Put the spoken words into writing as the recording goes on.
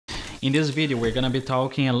In this video, we're gonna be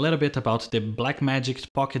talking a little bit about the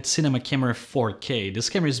Blackmagic Pocket Cinema Camera 4K. This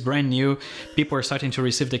camera is brand new, people are starting to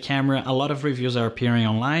receive the camera, a lot of reviews are appearing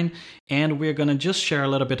online, and we're gonna just share a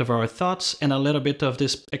little bit of our thoughts and a little bit of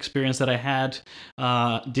this experience that I had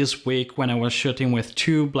this week when I was shooting with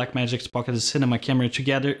two Blackmagic Pocket Cinema camera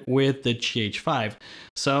together with the GH5.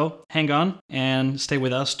 So hang on and stay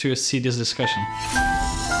with us to see this discussion.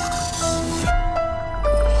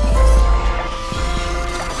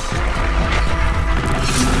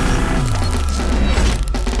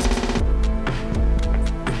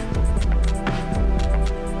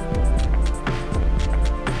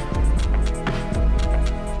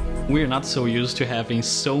 We're not so used to having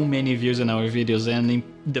so many views in our videos, and in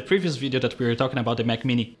the previous video that we were talking about, the Mac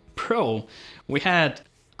Mini Pro, we had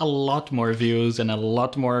a lot more views and a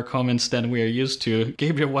lot more comments than we are used to.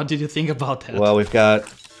 Gabriel, what did you think about that? Well, we've got,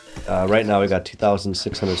 right now we got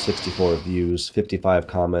 2,664 views, 55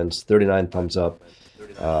 comments, 39 thumbs up,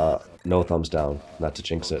 no thumbs down, not to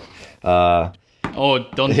jinx it. Oh,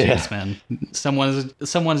 don't jinx, man.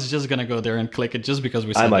 Someone's just gonna go there and click it just because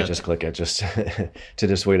we said I might that. just click it just to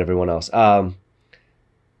dissuade everyone else.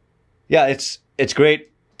 Yeah, it's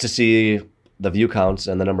great to see the view counts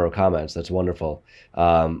and the number of comments. That's wonderful.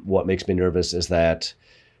 What makes me nervous is that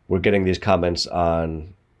we're getting these comments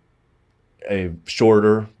on a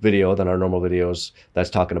shorter video than our normal videos that's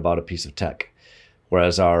talking about a piece of tech,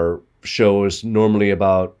 whereas our show is normally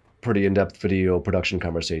about pretty in-depth video production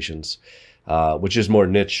conversations. Which is more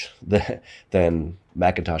niche than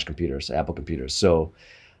Macintosh computers, Apple computers. So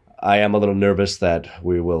I am a little nervous that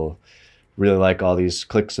we will really like all these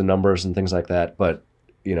clicks and numbers and things like that. But,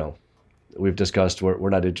 you know, we've discussed we're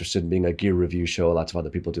not interested in being a gear review show. Lots of other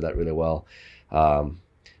people do that really well.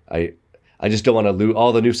 I just don't want to lose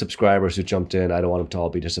all the new subscribers who jumped in. I don't want them to all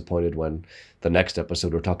be disappointed when the next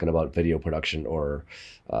episode we're talking about video production or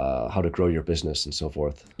how to grow your business and so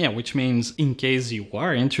forth. Yeah, which means in case you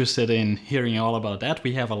are interested in hearing all about that,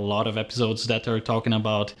 we have a lot of episodes that are talking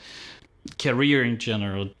about career in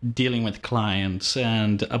general, dealing with clients,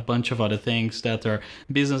 and a bunch of other things that are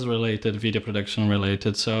business related, video production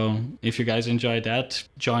related. So if you guys enjoy that,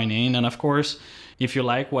 join in. And of course, if you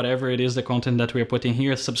like whatever it is, the content that we're putting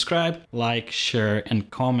here, subscribe, like, share, and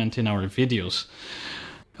comment in our videos.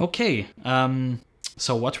 Okay,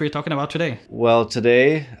 so what we're talking about today? Well,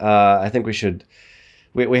 today, I think we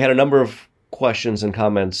had a number of questions and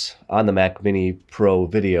comments on the Mac Mini Pro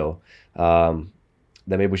video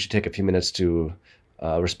that maybe we should take a few minutes to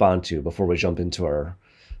respond to before we jump into our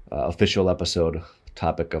official episode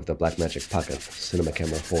topic of the Blackmagic Pocket Cinema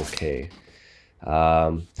Camera 4K.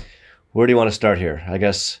 Where do you want to start here? I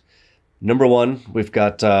guess number one, we've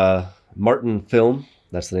got Martin Film.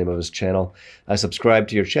 That's the name of his channel. I subscribe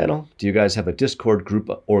to your channel. Do you guys have a Discord group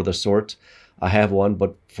or the sort? I have one,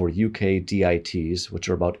 but for UK DITs, which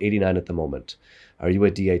are about 89 at the moment. Are you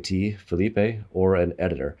a DIT, Felipe, or an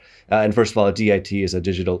editor? And first of all, a DIT is a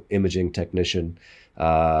digital imaging technician.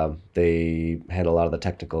 They handle a lot of the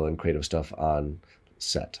technical and creative stuff on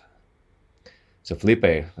set. So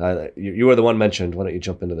Felipe, you were the one mentioned. Why don't you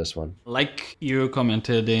jump into this one? Like you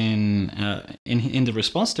commented in the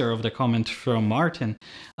response there of the comment from Martin,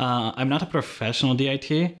 I'm not a professional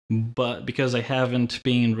DIT, but because I haven't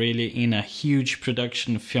been really in a huge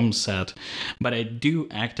production film set, but I do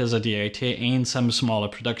act as a DIT in some smaller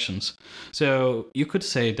productions. So you could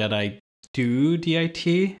say that I do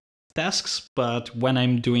DIT tasks, but when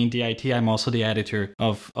I'm doing DIT, I'm also the editor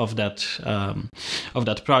of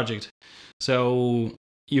that project. So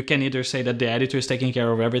you can either say that the editor is taking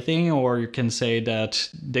care of everything, or you can say that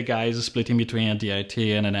the guy is splitting between a DIT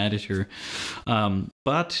and an editor.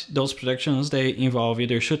 But those productions, they involve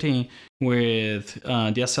either shooting with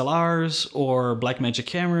DSLRs or Blackmagic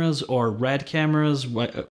cameras or Red cameras.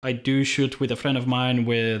 I do shoot with a friend of mine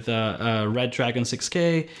with a Red Dragon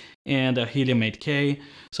 6K and a Helium 8K.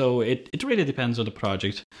 So it really depends on the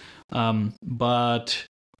project. But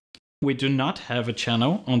we do not have a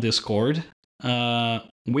channel on Discord.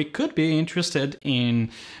 We could be interested in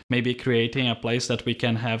maybe creating a place that we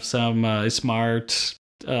can have some smart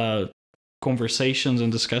conversations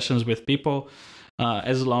and discussions with people,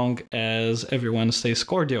 as long as everyone stays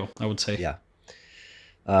cordial, I would say. Yeah.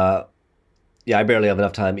 Yeah, I barely have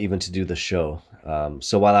enough time even to do the show.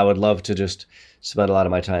 So while I would love to just spend a lot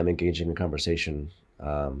of my time engaging in conversation,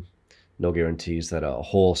 no guarantees that a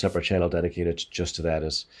whole separate channel dedicated just to that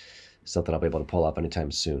is something I'll be able to pull off anytime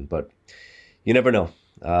soon, but you never know.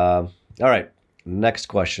 All right, next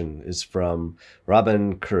question is from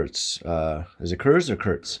Robin Kurtz. Is it Kurtz or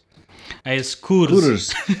Kurtz? It's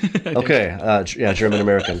Kurz. Okay, yeah, German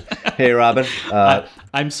American. Hey, Robin.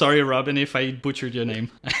 I'm sorry, Robin, if I butchered your name.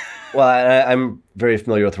 Well, I'm very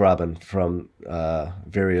familiar with Robin from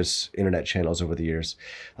various internet channels over the years.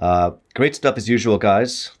 Great stuff as usual,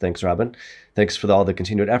 guys. Thanks, Robin. Thanks for all the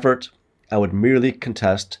continued effort. I would merely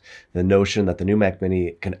contest the notion that the new Mac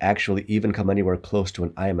Mini can actually even come anywhere close to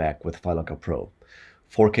an iMac with Final Cut Pro.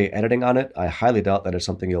 4K editing on it, I highly doubt that is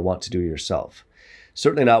something you'll want to do yourself.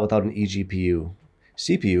 Certainly not without an eGPU.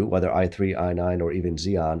 CPU, whether i3, i9, or even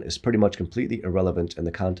Xeon, is pretty much completely irrelevant in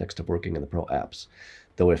the context of working in the Pro apps.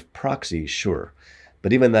 Though if proxy, sure.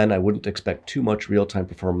 But even then, I wouldn't expect too much real-time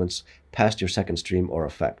performance past your second stream or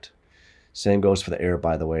effect. Same goes for the Air,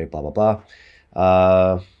 by the way, blah, blah,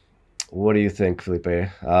 blah. What do you think, Felipe?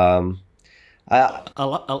 A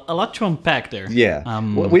lot to unpack there. Yeah.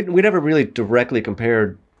 We never really directly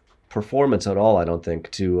compared performance at all, I don't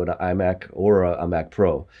think, to an iMac or a Mac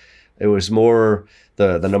Pro. It was more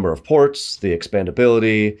the number of ports, the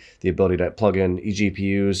expandability, the ability to plug in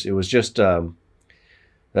eGPUs. It was just the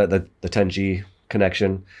 10G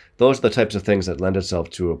connection. Those are the types of things that lend itself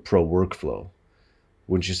to a pro workflow,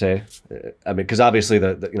 wouldn't you say? I mean, because obviously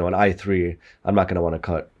an i3, I'm not going to want to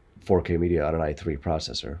cut 4K media on an i3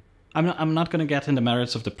 processor. I'm not going to get in the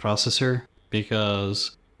merits of the processor,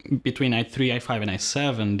 because between i3, i5, and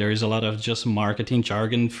i7, there is a lot of just marketing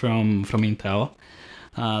jargon from Intel.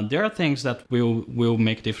 There are things that will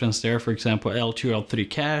make a difference there. For example, L2, L3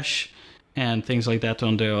 cache, and things like that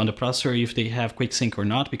on the processor, if they have quick sync or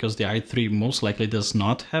not, because the i3 most likely does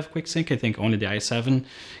not have quick sync. I think only the i7,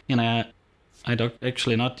 and I don't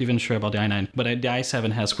actually not even sure about the i9, but the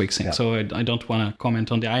i7 has quick sync. Yeah. So I don't want to comment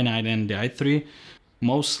on the i9 and the i3.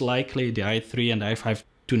 Most likely the i3 and the i5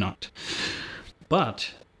 do not.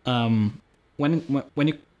 But when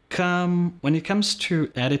it comes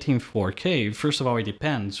to editing 4K, first of all, it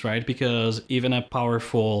depends, right? Because even a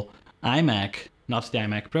powerful iMac, not the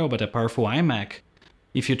iMac Pro, but a powerful iMac,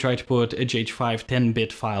 if you try to put a GH5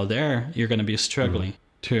 10-bit file there, you're going to be struggling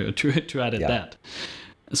to edit that.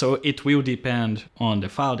 So it will depend on the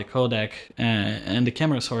file, the codec, and the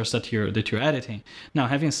camera source that you're editing. Now,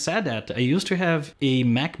 having said that, I used to have a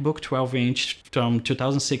MacBook 12-inch from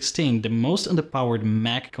 2016, the most underpowered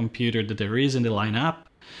Mac computer that there is in the lineup,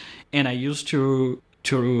 and I used to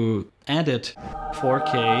edit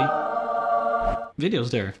 4K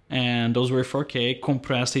videos there, and those were 4K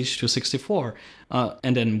compressed H.264.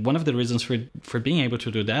 And then one of the reasons for being able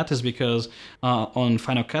to do that is because on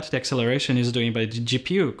Final Cut, the acceleration is doing by the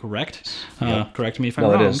GPU, correct? Correct me if I'm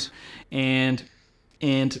wrong. It is. And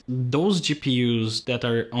those GPUs that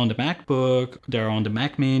are on the MacBook, that are on the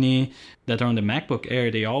Mac Mini, that are on the MacBook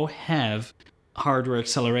Air, they all have hardware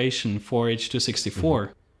acceleration for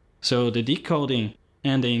H.264. So the decoding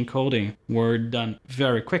and the encoding were done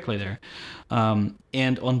very quickly there.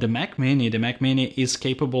 And on the Mac Mini is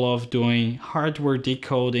capable of doing hardware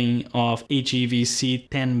decoding of HEVC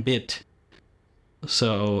 10-bit.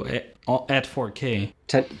 So at 4K.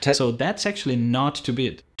 So that's actually not too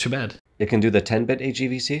bad. It can do the 10-bit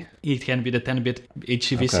HEVC? It can be the 10-bit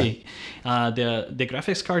HEVC. Okay. The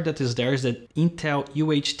graphics card that is there is the Intel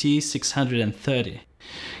UHT 630.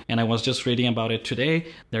 And I was just reading about it today.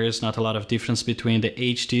 There is not a lot of difference between the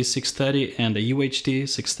HT 630 and the UHT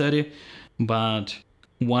 630, but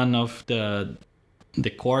one of the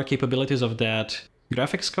core capabilities of that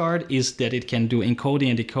graphics card is that it can do encoding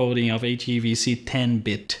and decoding of HEVC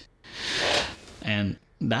 10-bit. And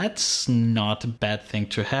that's not a bad thing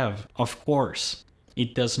to have. Of course,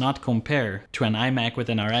 it does not compare to an iMac with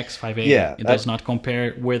an RX 580. Yeah, it does not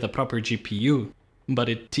compare with a proper GPU. But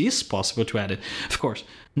it is possible to add it. Of course,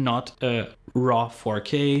 not a raw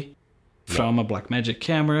 4K from a Blackmagic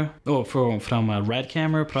camera, or from a RED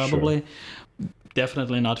camera, probably. Sure.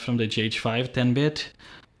 Definitely not from the GH5 10-bit.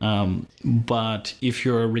 But if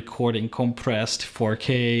you're recording compressed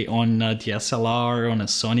 4K on a DSLR, on a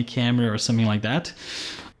Sony camera, or something like that,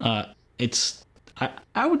 I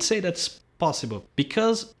would say that's possible,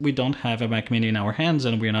 because we don't have a Mac Mini in our hands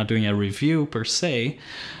and we're not doing a review per se,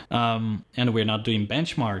 and we're not doing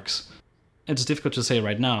benchmarks. It's difficult to say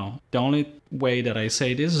right now. The only way that I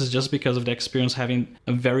say this is just because of the experience having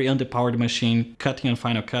a very underpowered machine cutting on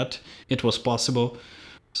Final Cut. It was possible.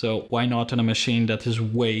 So why not on a machine that is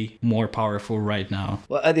way more powerful right now?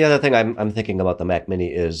 Well, the other thing I'm thinking about the Mac Mini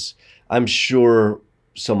is I'm sure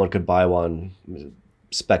someone could buy one,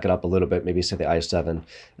 spec it up a little bit, maybe say the i7,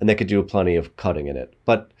 and they could do plenty of cutting in it.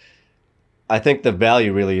 But I think the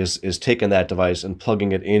value really is taking that device and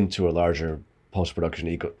plugging it into a larger post-production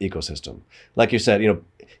ecosystem. Like you said,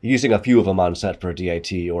 using a few of them on set for a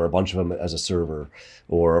DIT, or a bunch of them as a server,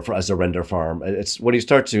 or as a render farm. It's when you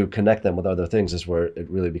start to connect them with other things is where it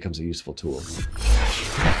really becomes a useful tool.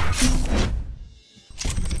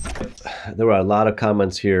 There were a lot of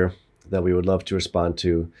comments here that we would love to respond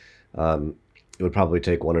to. It would probably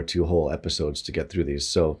take 1 or 2 whole episodes to get through these.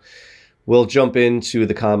 So we'll jump into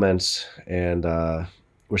the comments and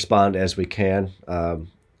respond as we can.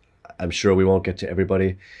 I'm sure we won't get to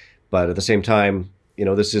everybody, but at the same time, you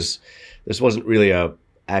know, this wasn't really a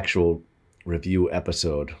actual review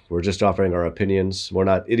episode. We're just offering our opinions. We're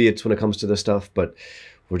not idiots when it comes to this stuff, but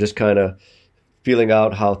we're just kind of feeling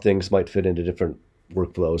out how things might fit into different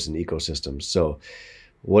workflows and ecosystems. So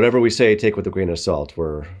whatever we say, take with a grain of salt.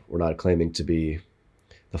 We're not claiming to be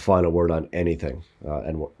the final word on anything,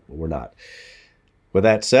 and we're not. With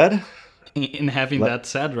that said, in having that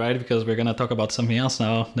said, right, because we're going to talk about something else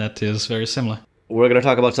now that is very similar. We're going to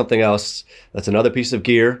talk about something else. That's another piece of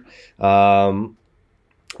gear.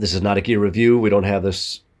 This is not a gear review. We don't have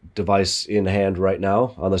this device in hand right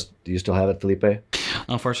now. Unless, do you still have it, Felipe?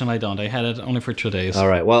 Unfortunately, I don't. I had it only for 2 days. All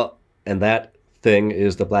right. Well, and that thing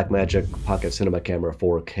is the Blackmagic Pocket Cinema Camera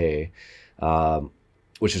 4K,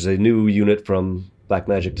 which is a new unit from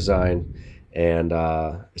Blackmagic Design, and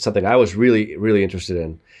it's something I was really, really interested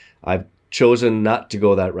in. I've chosen not to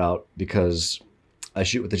go that route because I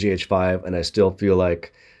shoot with the GH5, and I still feel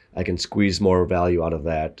like I can squeeze more value out of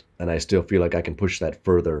that, and I still feel like I can push that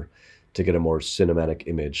further to get a more cinematic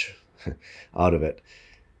image out of it.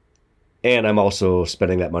 And I'm also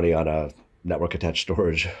spending that money on a network attached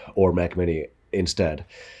storage or Mac Mini instead.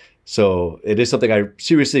 So it is something I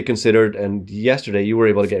seriously considered, and yesterday you were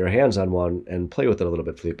able to get your hands on one and play with it a little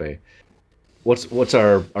bit, Felipe. What's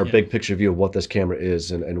our big picture view of what this camera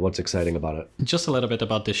is and what's exciting about it? Just a little bit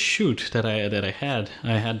about the shoot that I had.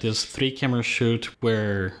 I had this 3-camera shoot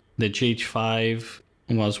where the GH5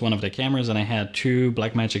 was one of the cameras, and I had 2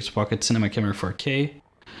 Blackmagic Pocket Cinema Camera 4K.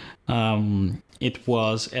 It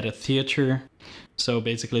was at a theater. So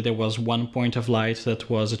basically there was one point of light that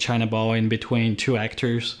was a China ball in between 2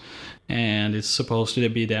 actors, and it's supposed to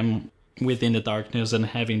be them within the darkness and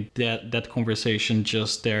having that conversation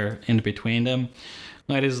just there in between them.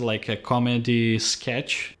 It is like a comedy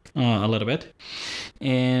sketch a little bit.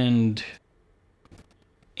 And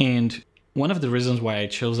one of the reasons why I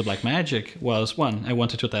chose the Blackmagic was, one, I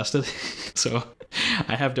wanted to test it. So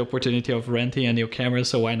I have the opportunity of renting a new camera,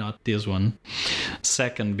 so why not this one?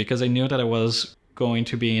 Second, because I knew that I was going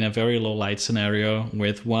to be in a very low light scenario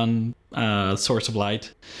with one source of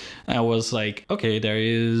light. I was like, okay,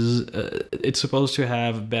 it's supposed to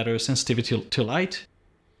have better sensitivity to light.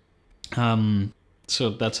 So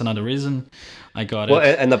that's another reason I got it. Well,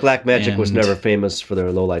 and the Blackmagic was never famous for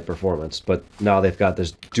their low light performance, but now they've got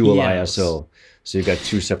this dual ISO. So you've got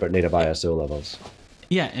 2 separate native ISO levels.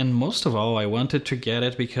 Yeah, and most of all, I wanted to get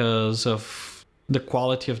it because of the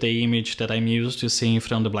quality of the image that I'm used to seeing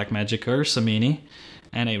from the Blackmagic Ursa Mini,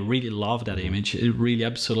 and I really love that image. I really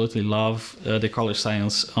absolutely love the color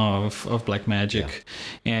science of Blackmagic,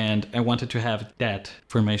 and I wanted to have that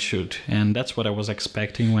for my shoot, and that's what I was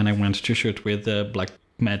expecting when I went to shoot with the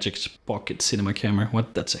Blackmagic Pocket Cinema Camera.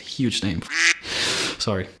 That's a huge name.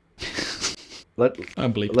 Sorry. Let's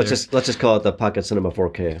just call it the Pocket Cinema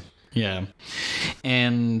 4K. Yeah,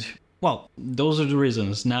 and well, those are the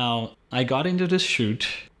reasons. Now, I got into this shoot,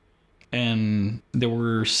 and there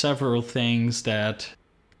were several things that...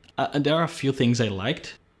 there are a few things I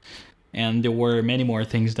liked, and there were many more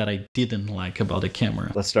things that I didn't like about the camera.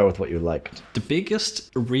 Let's start with what you liked. The biggest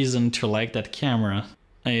reason to like that camera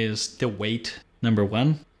is the weight, number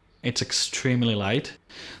one. It's extremely light.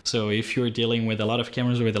 So if you're dealing with a lot of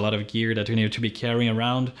cameras with a lot of gear that you need to be carrying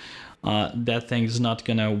around, that thing is not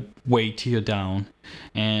gonna weigh you down,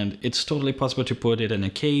 and it's totally possible to put it in a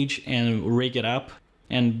cage and rig it up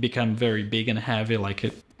and become very big and heavy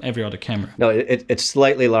like every other camera. No, it's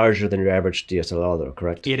slightly larger than your average DSLR, though,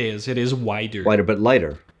 correct? It is wider. Wider, but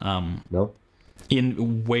lighter. No?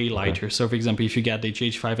 In way lighter. Okay. So, for example, if you get the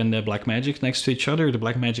GH5 and the Blackmagic next to each other, the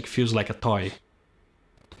Blackmagic feels like a toy.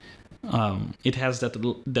 It has that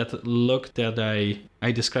look that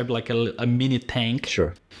I described like a mini tank.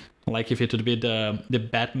 Sure. Like if it would be the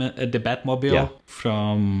Batmobile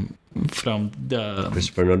from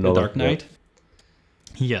the Dark Knight. Yeah.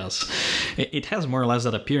 Yes, it has more or less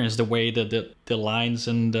that appearance. The way that the lines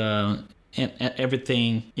and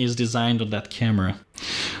everything is designed on that camera.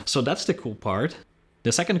 So that's the cool part.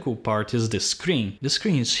 The second cool part is the screen. The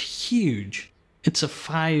screen is huge. It's a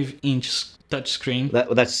 5-inch touch screen.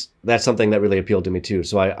 That's something that really appealed to me too.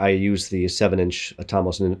 So I use the 7-inch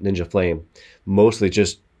Atomos Ninja Flame, mostly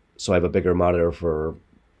just so I have a bigger monitor for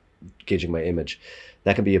gauging my image.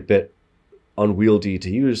 That can be a bit unwieldy to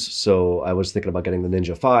use, so I was thinking about getting the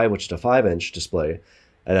Ninja 5, which is a 5-inch display,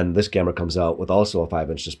 and then this camera comes out with also a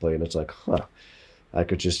 5-inch display, and it's like, I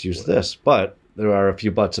could just use this. But there are a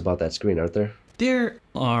few buts about that screen, aren't there? There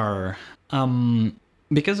are.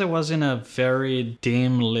 Because I was in a very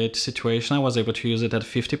dim lit situation, I was able to use it at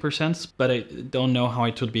 50%, but I don't know how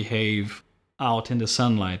it would behave out in the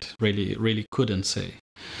sunlight. Really couldn't say.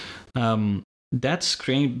 That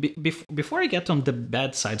screen, before I get on the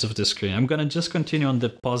bad sides of the screen, I'm gonna just continue on the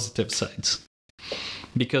positive sides,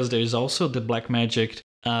 because there's also the Blackmagic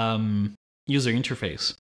user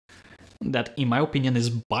interface that, in my opinion, is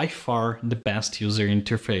by far the best user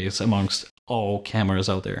interface amongst all cameras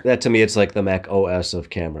out there. That, to me, it's like the Mac OS of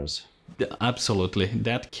cameras. Absolutely.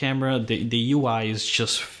 That camera, the UI is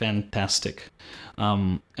just fantastic.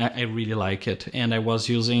 I really like it. And I was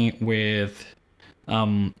using with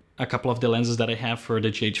a couple of the lenses that I have for the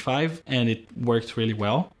GH5, and it worked really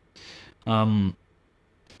well. Yeah,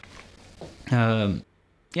 the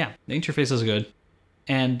interface is good.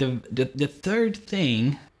 And the third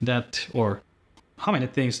thing that, or how many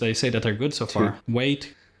things did I say that are good so far?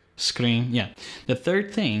 Weight, screen, yeah. The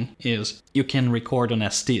third thing is you can record on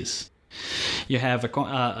SDs. You have a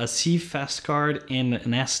CFast card and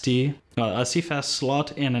an SD, a CFast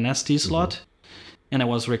slot and an SD slot, and I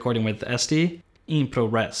was recording with SD in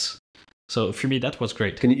ProRes. So for me, that was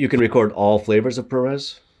great. You can record all flavors of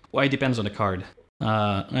ProRes? Well, it depends on the card.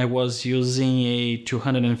 I was using a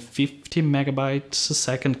 250 megabytes a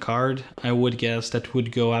second card. I would guess that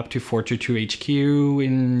would go up to 422 HQ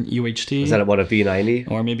in UHD. Is that what, a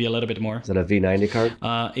V90? Or maybe a little bit more. Is that a V90 card?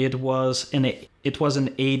 It was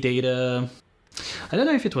an A-Data. I don't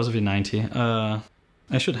know if it was a V90.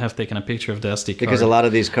 I should have taken a picture of the SD card. Because a lot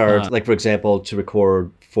of these cards, like for example, to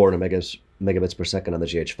record 400 megabits per second on the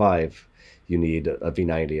GH5, you need a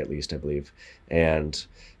V90 at least, I believe. And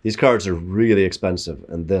these cards are really expensive,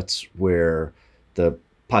 and that's where the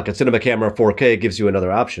Pocket Cinema Camera 4K gives you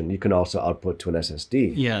another option. You can also output to an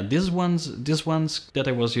SSD. Yeah, these ones that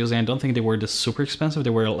I was using, I don't think they were super expensive. They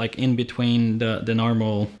were like in between the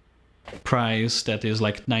normal price that is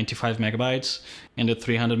like 95 megabytes and the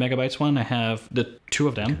 300 megabytes one. I have the two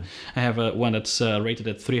of them. Okay. I have one that's rated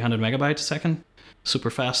at 300 megabytes a second, super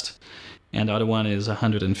fast, and the other one is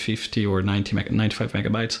 150 or 95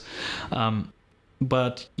 megabytes.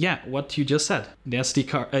 But yeah, what you just said, the SD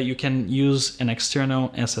card, you can use an external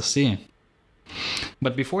SSD.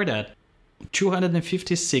 But before that,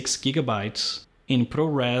 256 gigabytes in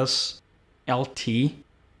ProRes LT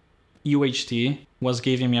UHD was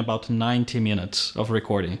giving me about 90 minutes of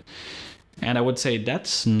recording. And I would say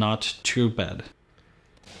that's not too bad.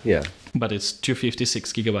 Yeah. But it's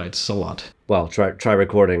 256 gigabytes, a lot. Well, try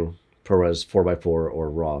recording ProRes 4x4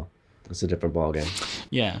 or RAW. It's a different ballgame.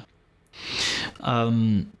 Yeah.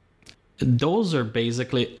 Those are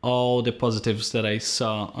basically all the positives that I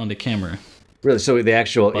saw on the camera. Really? So the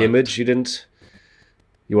actual image, you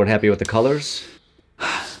weren't happy with the colors?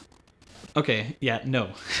 Okay, yeah, no.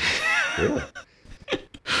 Really?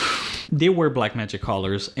 They were Blackmagic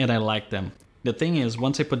colors, and I liked them. The thing is,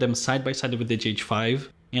 once I put them side by side with the GH5,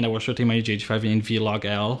 and I was shooting my GH5 in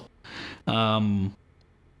Vlog-L,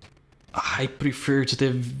 I preferred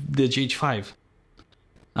the GH5.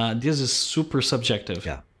 This is super subjective.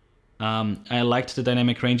 Yeah. I liked the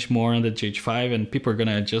dynamic range more on the GH5, and people are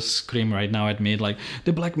gonna just scream right now at me like,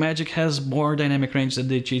 the Blackmagic has more dynamic range than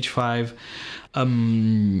the GH5.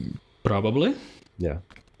 Probably. Yeah.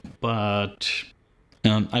 But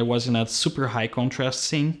I was in a super high contrast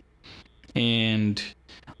scene, and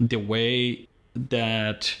the way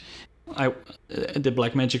that the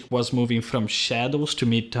Blackmagic was moving from shadows to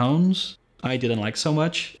mid-tones, I didn't like so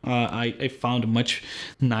much. I found a much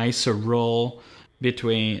nicer roll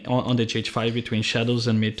on the GH5 between shadows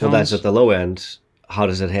and midtones. Well, that's at the low end. How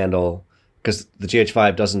does it handle? Because the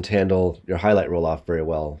GH5 doesn't handle your highlight roll-off very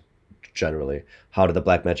well, generally. How did the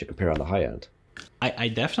Blackmagic compare on the high end? I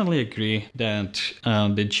definitely agree that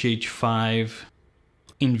the GH5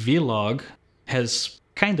 in Vlog has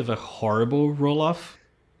kind of a horrible roll-off.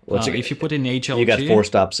 Well, if you put in HLG... You got 4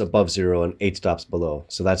 stops above 0 and 8 stops below.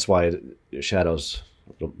 So that's why shadows...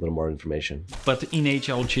 A little more information. But in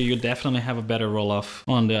HLG, you definitely have a better roll-off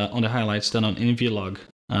on the highlights than in Vlog.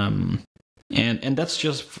 And that's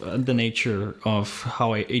just the nature of how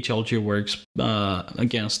HLG works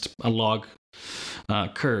against a log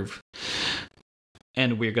curve.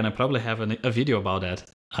 And we're going to probably have a video about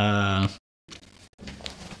that.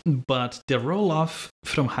 But the roll-off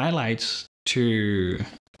from highlights to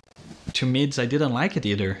mids, I didn't like it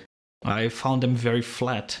either. I found them very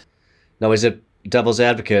flat. Now, is it devil's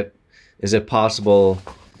advocate, is it possible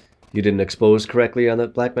you didn't expose correctly on the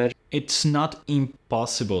Blackmagic? It's not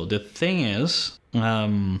impossible. The thing is,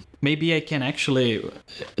 maybe I can actually,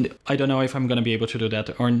 I don't know if I'm going to be able to do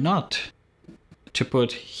that or not, to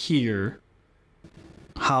put here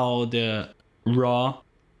how the raw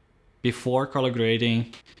before color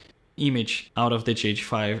grading image out of the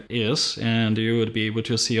GH5 is, and you would be able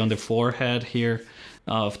to see on the forehead here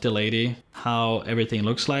of the lady how everything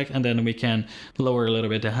looks like, and then we can lower a little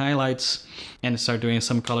bit the highlights and start doing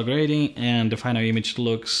some color grading, and the final image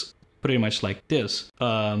looks pretty much like this,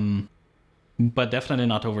 but definitely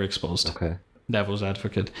not overexposed. Okay. Devil's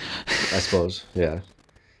advocate. I suppose, yeah.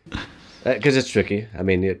 Because it's tricky. I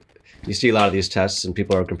mean, you see a lot of these tests and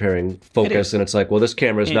people are comparing focus, and it's like, well, this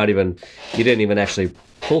camera is not even, you didn't even actually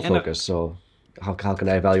pull focus, so how can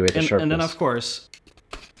I evaluate the sharpness? And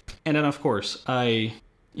then of course, I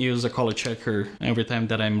use a color checker every time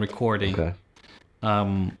that I'm recording. Okay.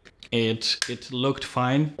 It looked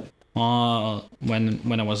fine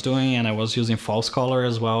when I was doing, and I was using false color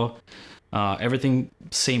as well. Everything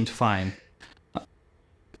seemed fine.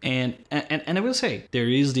 And I will say, there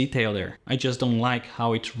is detail there. I just don't like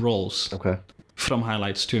how it rolls. Okay. From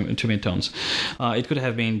highlights to midtones. It could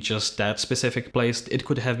have been just that specific place. It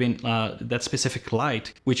could have been that specific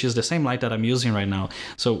light, which is the same light that I'm using right now.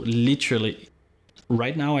 So literally,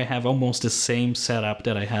 right now I have almost the same setup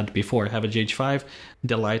that I had before. I have a GH5.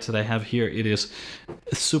 The light that I have here, it is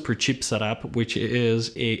a super cheap setup, which is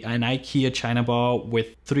an IKEA China ball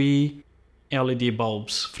with 3 LED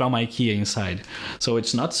bulbs from IKEA inside. So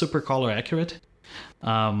it's not super color accurate.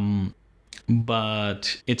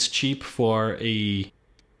 But it's cheap for a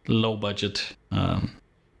low budget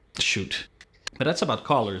shoot. But that's about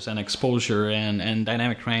colors and exposure and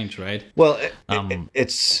dynamic range, right? Well,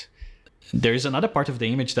 it's... There is another part of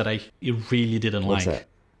the image that I really didn't What's like. That?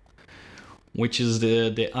 Which is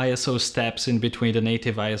the ISO steps in between the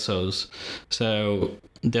native ISOs. So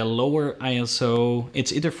the lower ISO,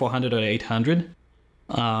 it's either 400 or 800.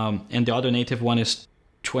 And the other native one is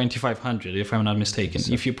 2500, if I'm not mistaken.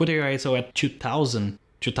 If you put your ISO at 2000,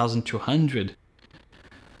 2200,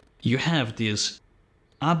 you have this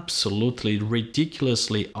absolutely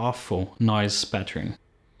ridiculously awful noise spattering.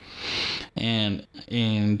 And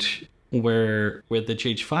where with the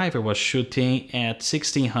GH5 I was shooting at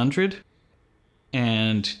 1600,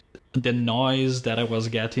 and the noise that I was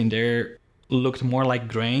getting there looked more like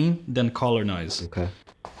grain than color noise. Okay.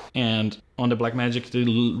 And on the Blackmagic,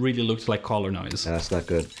 it really looked like color noise. Yeah, that's not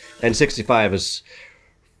good. And 65 is,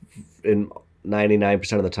 in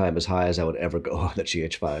 99% of the time, as high as I would ever go on the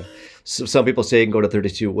GH5. So some people say you can go to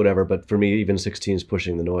 32, whatever, but for me, even 16 is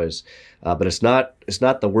pushing the noise. But it's not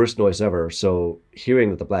the worst noise ever. So hearing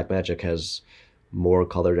that the Blackmagic has more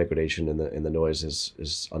color degradation in the noise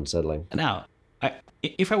is unsettling. Now,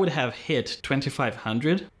 if I would have hit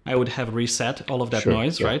 2500, I would have reset all of that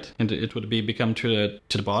noise, yeah. right? And it would become to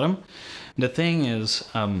the bottom. The thing is,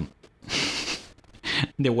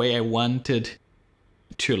 the way I wanted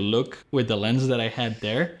to look with the lens that I had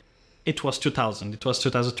there, it was 2000. It was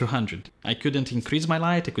 2200. I couldn't increase my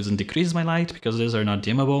light. I couldn't decrease my light because these are not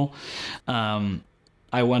dimmable.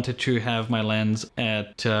 I wanted to have my lens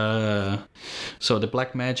at, so the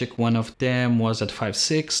Blackmagic, one of them was at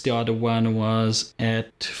 5.6, the other one was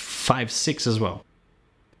at 5.6 as well.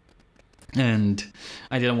 And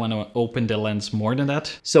I didn't want to open the lens more than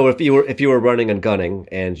that. So if you were running and gunning,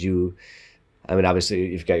 and I mean, obviously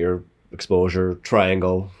you've got your exposure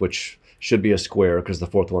triangle, which should be a square, because the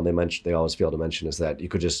fourth one they always fail to mention is that you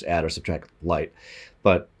could just add or subtract light.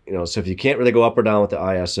 But so if you can't really go up or down with the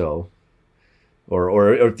ISO,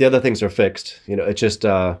 or if the other things are fixed, it just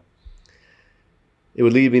it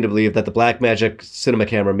would lead me to believe that the Blackmagic cinema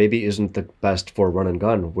camera maybe isn't the best for run and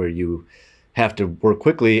gun, where you have to work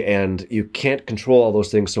quickly and you can't control all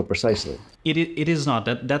those things so precisely. It is not.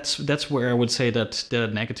 That's where I would say that the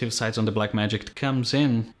negative sides on the Blackmagic comes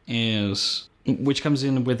in, which comes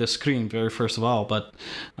in with the screen very first of all, but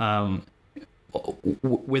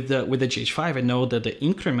with the GH5, I know that the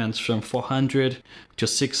increments from 400 to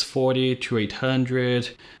 640 to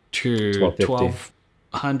 800 to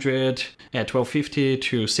 1200, 1250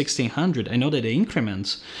 to 1600. I know that the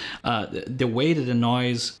increments, the way that the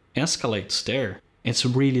noise escalates there, it's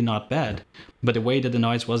really not bad. But the way that the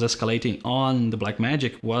noise was escalating on the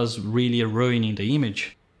Blackmagic was really ruining the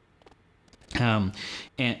image. And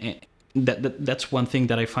that's one thing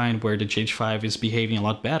that I find where the GH5 is behaving a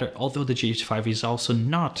lot better, although the GH5 is also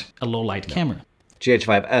not a low light camera.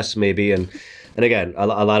 GH5S maybe, and again, a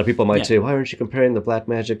lot of people might say, why aren't you comparing the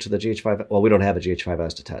Blackmagic to the GH5? Well, we don't have a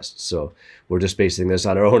GH5S to test, so we're just basing this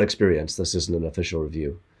on our own experience. This isn't an official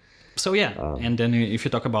review. So yeah, and then if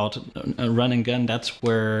you talk about a run and gun, that's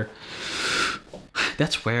where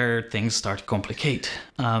things start to complicate.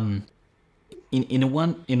 In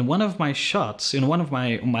one of my shots, in one of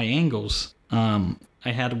my angles,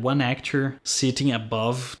 I had one actor sitting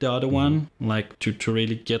above the other one, like to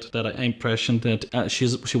really get that impression that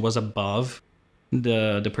she was above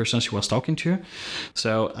the person she was talking to.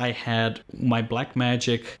 So I had my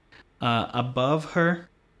Blackmagic above her,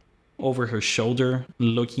 over her shoulder,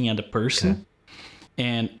 looking at the person,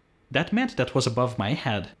 and that meant that was above my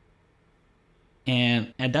head.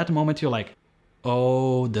 And at that moment, you're like,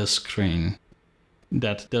 oh, the screen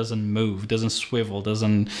that doesn't move, doesn't swivel,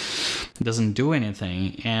 doesn't do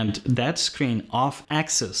anything, and that screen off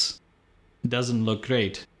axis doesn't look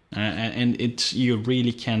great, and you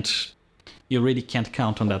really can't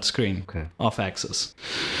count on that screen off axis.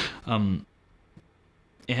 And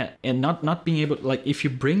not being able, like, if you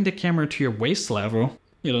bring the camera to your waist level,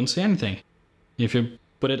 you don't see anything. If you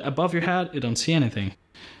put it above your head, you don't see anything.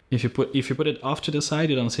 If you put it off to the side,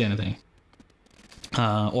 you don't see anything.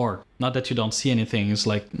 Or not that you don't see anything, it's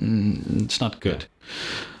like it's not good.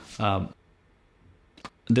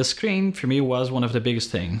 The screen for me was one of the biggest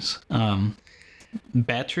things.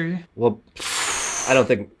 Battery. Well, I don't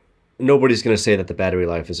think nobody's going to say that the battery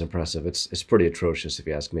life is impressive. It's pretty atrocious if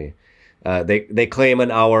you ask me. They claim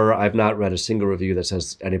an hour. I've not read a single review that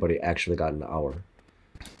says anybody actually got an hour.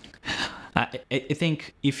 I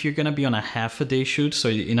think if you're gonna be on a half a day shoot, so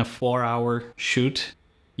in a 4-hour shoot,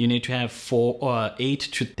 you need to have 8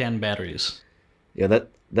 to 10 batteries. Yeah,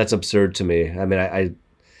 that's absurd to me. I mean, I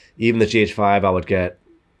even the GH5 I would get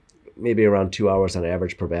maybe around 2 hours on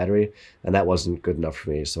average per battery, and that wasn't good enough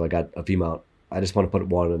for me. So I got a V mount. I just want to put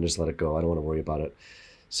one and just let it go. I don't want to worry about it.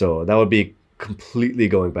 So that would be completely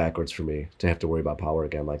going backwards for me to have to worry about power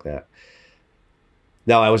again like that.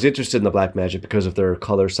 Now, I was interested in the Blackmagic because of their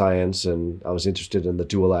color science, and I was interested in the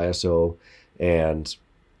dual ISO, and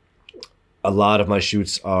a lot of my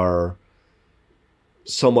shoots are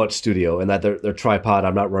somewhat studio, and that they're tripod.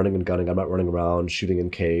 I'm not running and gunning. I'm not running around shooting in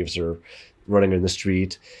caves or running in the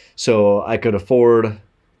street. So I could afford,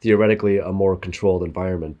 theoretically, a more controlled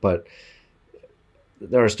environment. But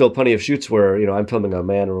there are still plenty of shoots where, I'm filming a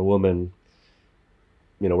man or a woman,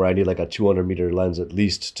 where I need like a 200-meter lens at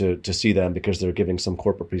least to see them because they're giving some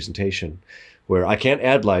corporate presentation where I can't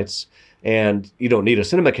add lights, and you don't need a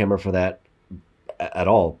cinema camera for that at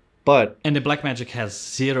all. And the Blackmagic has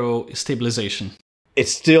 0 stabilization.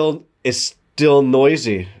 It's still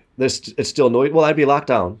noisy. It's still noisy. Well, I'd be locked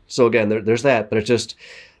down. So again, there's that, but it's just,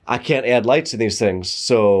 I can't add lights in these things.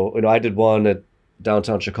 So, I did one at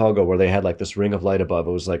downtown Chicago where they had like this ring of light above.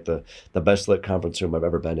 It was like the best lit conference room I've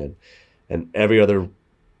ever been in. And every other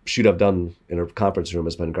shoot I've done in a conference room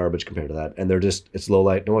has been garbage compared to that. And it's low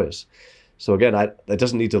light noise. So again, it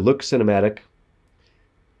doesn't need to look cinematic,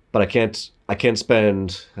 but I can't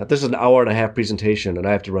spend, this is an 1.5-hour presentation and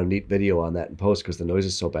I have to run neat video on that in post because the noise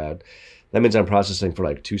is so bad. That means I'm processing for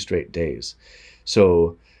like 2 straight days.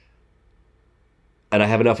 So, and I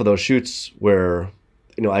have enough of those shoots where,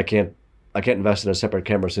 I can't invest in a separate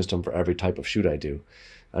camera system for every type of shoot I do.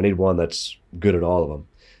 I need one that's good at all of them.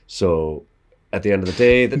 So at the end of the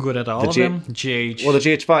day, good at all of them? GH. Well, the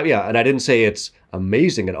GH5, yeah. And I didn't say it's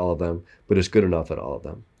amazing at all of them, but it's good enough at all of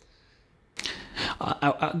them.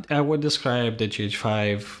 I would describe the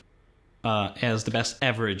GH5 as the best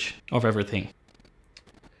average of everything.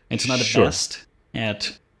 It's not the best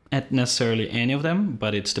at necessarily any of them,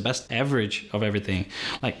 but it's the best average of everything.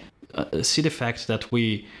 Like, see the fact that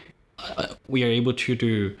we are able to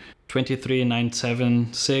do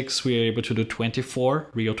 23.976, we are able to do 24,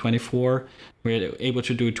 real 24, we're able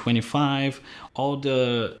to do 25, all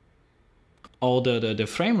the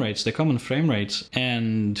frame rates, the common frame rates,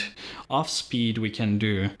 and off speed we can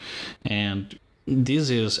do. And this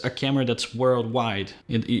is a camera that's worldwide.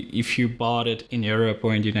 If you bought it in Europe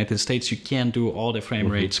or in the United States, you can't do all the frame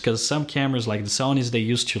rates, because some cameras like the Sony's, they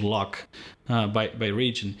used to lock by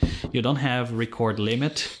region. You don't have record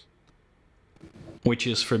limit, which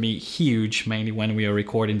is for me huge, mainly when we are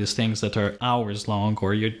recording these things that are hours long,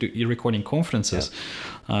 or you're recording conferences.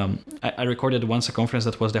 Yeah. I recorded once a conference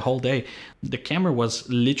that was the whole day. The camera was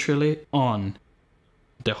literally on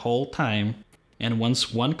the whole time, and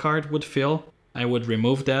once one card would fill, I would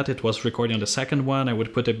remove that. It was recording on the second one. I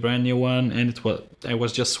would put a brand new one, and I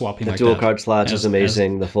was just swapping like that. The dual card slots is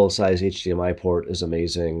amazing. The full-size HDMI port is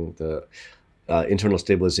amazing. The internal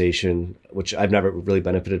stabilization, which I've never really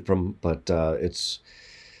benefited from, but it's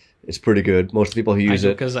pretty good. Most people who use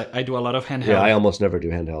it, because I do a lot of handheld. Yeah, I almost never do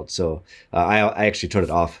handheld. So I actually turn it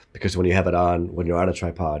off, because when you have it on, when you're on a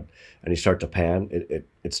tripod and you start to pan,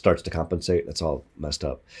 it starts to compensate. It's all messed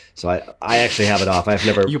up. So I actually have it off. I've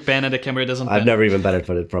never you pan and the camera doesn't pan. I've never even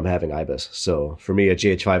benefited from having IBIS. So for me, a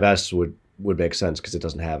GH5S would make sense because it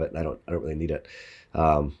doesn't have it, and I don't really need it.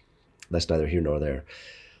 That's neither here nor there.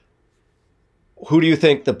 Who do you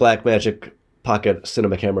think the Blackmagic Pocket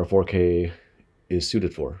Cinema Camera 4K is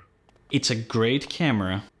suited for? It's a great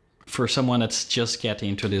camera for someone that's just getting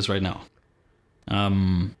into this right now.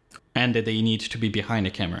 And that they need to be behind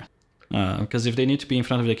the camera. Because if they need to be in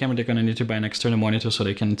front of the camera, they're going to need to buy an external monitor so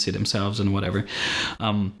they can see themselves and whatever.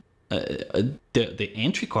 The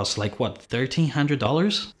entry costs like, what,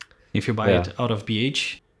 $1,300 if you buy it out of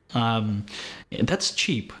BH? That's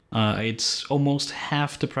cheap. It's almost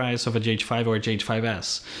half the price of a GH5 or a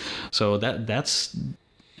GH5S. So that's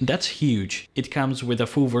huge. It comes with a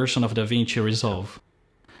full version of DaVinci Resolve.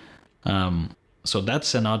 So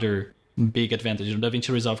that's another big advantage. DaVinci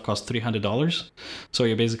Resolve costs $300, so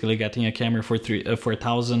you're basically getting a camera for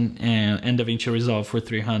 $1,000 and DaVinci Resolve for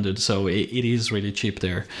 $300. So it is really cheap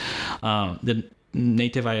there. The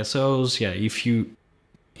native ISOs, yeah. If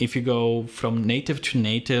you go from native to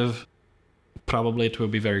native, probably it will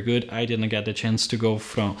be very good. I didn't get the chance to go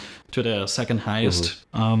to the second highest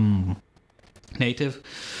native.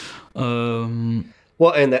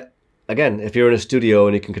 Well, and again, if you're in a studio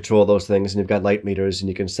and you can control those things and you've got light meters and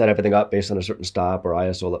you can set everything up based on a certain stop or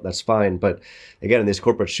ISO, that's fine. But again, in these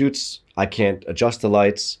corporate shoots, I can't adjust the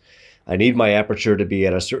lights. I need my aperture to be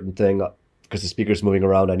at a certain thing because the speaker's moving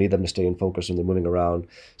around. I need them to stay in focus when they're moving around.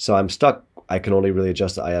 So I'm stuck. I can only really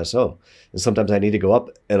adjust the ISO. And sometimes I need to go up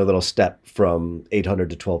in a little step from 800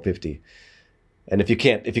 to 1250. And if you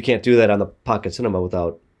can't do that on the Pocket Cinema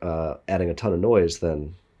without adding a ton of noise,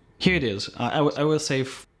 then... Here it is. I will say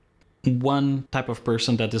one type of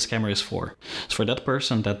person that this camera is for. It's for that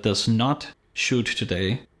person that does not shoot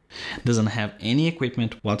today, doesn't have any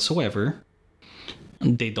equipment whatsoever,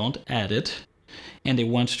 they don't edit, and they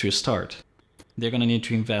want to start. They're going to need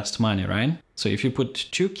to invest money, right? So if you put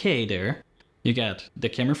 2K there, you get the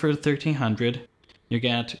camera for $1,300, you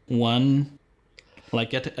get one, like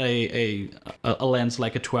get a lens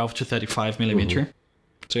like a 12 to 35 millimeter.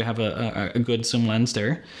 So you have a good zoom lens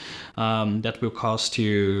there. That will cost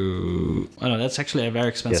you... Oh no, that's actually a very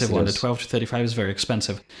expensive one. The 12 to 35 is very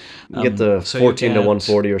expensive. You get the 14 to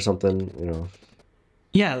 140 or something, you know.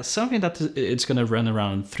 Yeah, something that it's going to run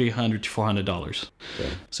around $300 to $400. Yeah.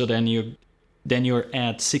 So then you're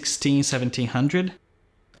at $1,600,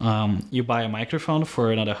 $1,700. You buy a microphone for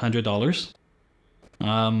another $100.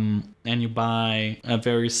 And you buy a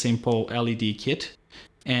very simple LED kit,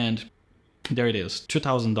 and there it is,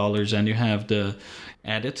 $2,000, and you have the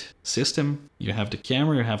edit system, you have the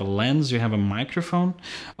camera, you have a lens, you have a microphone.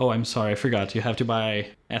 Oh, I'm sorry, I forgot. You have to buy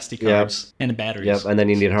SD cards and batteries. Yep, and then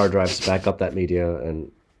you need hard drives to back up that media,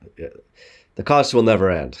 and the cost will never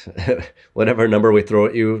end. Whatever number we throw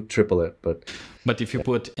at you, triple it. But if you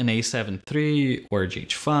put an A7 III or a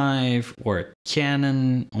GH5 or a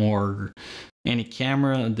Canon or any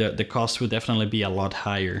camera, the cost will definitely be a lot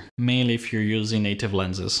higher, mainly if you're using native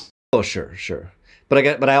lenses. Oh, sure.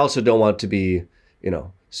 But I also don't want to be,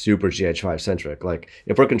 super GH5 centric. Like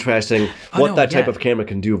if we're contrasting that type of camera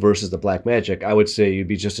can do versus the Blackmagic, I would say you'd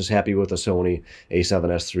be just as happy with a Sony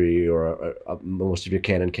A7S III or most of your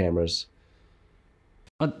Canon cameras.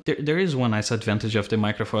 But there is one nice advantage of the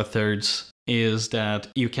Micro Four Thirds is that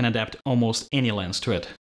you can adapt almost any lens to it.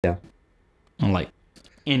 Yeah. Unlike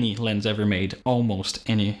any lens ever made, almost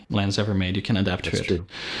any lens ever made, you can adapt to it. True.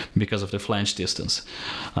 Because of the flange distance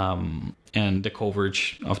and the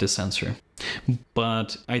coverage of the sensor.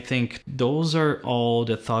 But I think those are all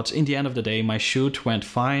the thoughts. In the end of the day, my shoot went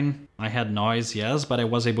fine. I had noise, yes, but I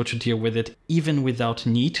was able to deal with it even without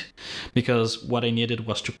neat, because what I needed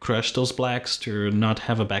was to crush those blacks, to not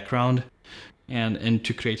have a background, and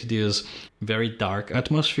to create this very dark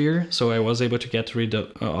atmosphere. So I was able to get rid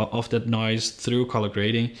of that noise through color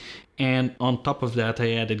grading. And on top of that,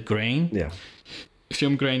 I added grain. Yeah.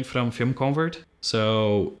 Film grain from Film Convert.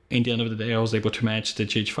 So in the end of the day, I was able to match the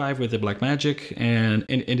GH5 with the Blackmagic, and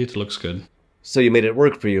it looks good. So you made it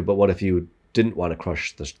work for you, but what if you didn't want to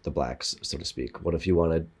crush the blacks, so to speak? What if you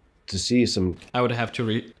wanted to see some... I would have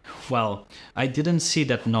to Well, I didn't see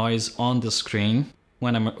that noise on the screen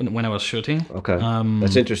when I was shooting. Okay,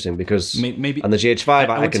 that's interesting, because maybe on the GH5,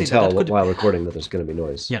 I can tell while recording that there's going to be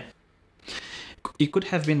noise. Yeah. It could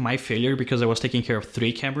have been my failure because I was taking care of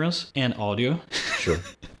 3 cameras and audio. Sure.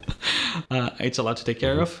 It's a lot to take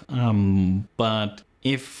care of. But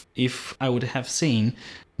if I would have seen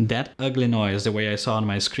that ugly noise the way I saw on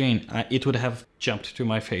my screen, it would have jumped to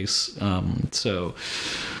my face. Now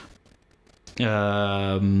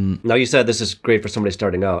you said this is great for somebody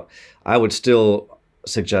starting out. I would still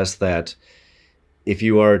suggest that if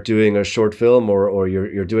you are doing a short film or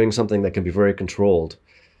you're doing something that can be very controlled,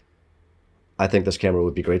 I think this camera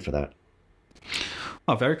would be great for that.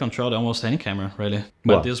 Oh, very controlled, almost any camera, really.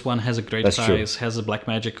 But Well, this one has a great price, has a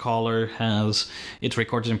Blackmagic color, it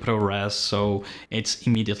records in ProRes, so it's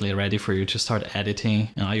immediately ready for you to start editing.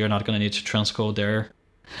 You're not going to need to transcode there.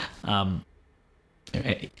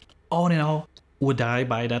 All in all, would I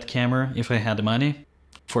buy that camera if I had the money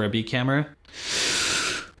for a big camera?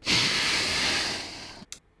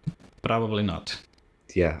 Probably not.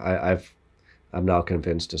 Yeah, I'm now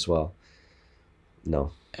convinced as well.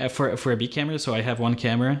 No. For a big camera, so I have one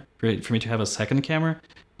camera. For me to have a second camera,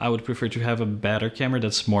 I would prefer to have a better camera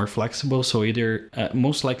that's more flexible. So either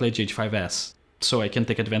most likely a GH5S, so I can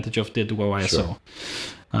take advantage of the dual ISO.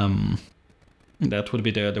 Sure. That would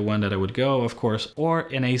be the one that I would go, of course, or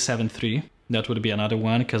an A7 III. That would be another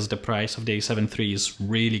one because the price of the A7 III is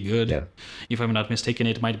really good. Yeah. If I'm not mistaken,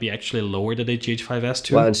 it might be actually lower than the GH5S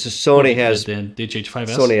too. Well, and so Sony has the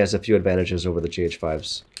GH5S. Sony has a few advantages over the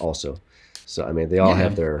GH5s also. So I mean, they all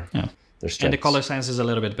have their strengths. And the color science is a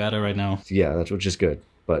little bit better right now. Yeah, that's which is good.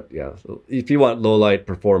 But yeah, if you want low light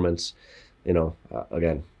performance, you know,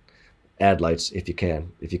 again, add lights if you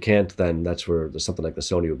can. If you can't, then that's where something like the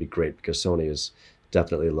Sony would be great because Sony is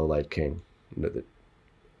definitely a low light king.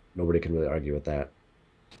 Nobody can really argue with that.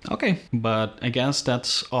 Okay, but I guess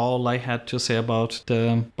that's all I had to say about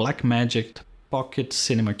the Blackmagic Pocket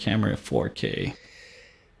Cinema Camera 4K.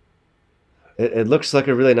 It looks like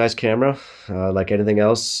a really nice camera. Like anything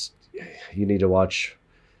else, you need to watch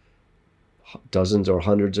dozens or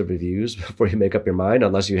hundreds of reviews before you make up your mind.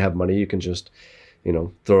 Unless you have money you can just, you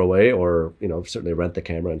know, throw away or, you know, certainly rent the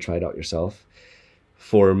camera and try it out yourself.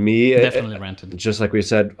 For me, definitely rented. Just like we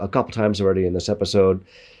said a couple times already in this episode,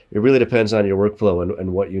 it really depends on your workflow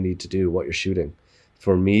and what you need to do, what you're shooting.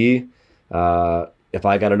 For me, if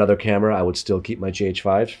I got another camera, I would still keep my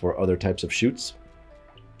GH5 for other types of shoots.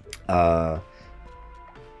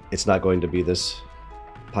 It's not going to be this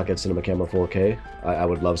Pocket Cinema Camera 4K. I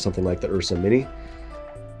would love something like the Ursa Mini,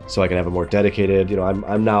 so I can have a more dedicated. You know,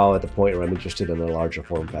 I'm now at the point where I'm interested in a larger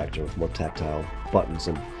form factor with more tactile buttons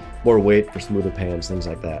and more weight for smoother pans, things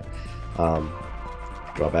like that.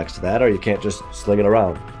 Drawbacks to that are you can't just sling it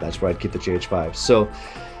around. That's where I'd keep the GH5. So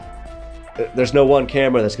there's no one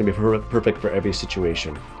camera that's going to be perfect for every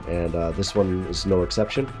situation, and this one is no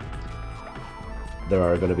exception. There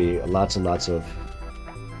are going to be lots and lots of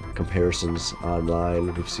comparisons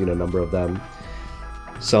online. We've seen a number of them.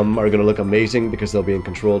 Some are going to look amazing because they'll be in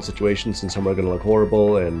controlled situations, and some are going to look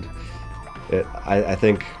horrible. And I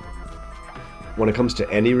think when it comes to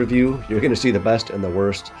any review, you're going to see the best and the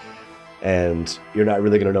worst, and you're not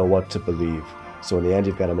really going to know what to believe. So in the end,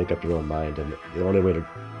 you've got to make up your own mind, and the only way to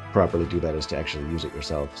properly do that is to actually use it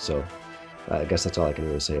yourself. So I guess that's all I can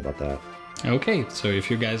really say about that. Okay, so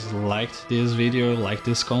if you guys liked this video, like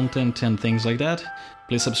this content and things like that,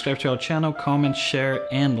 please subscribe to our channel, comment, share,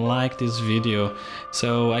 and like this video.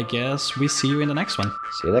 So I guess we see you in the next one.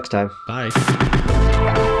 See you next time.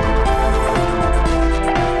 Bye.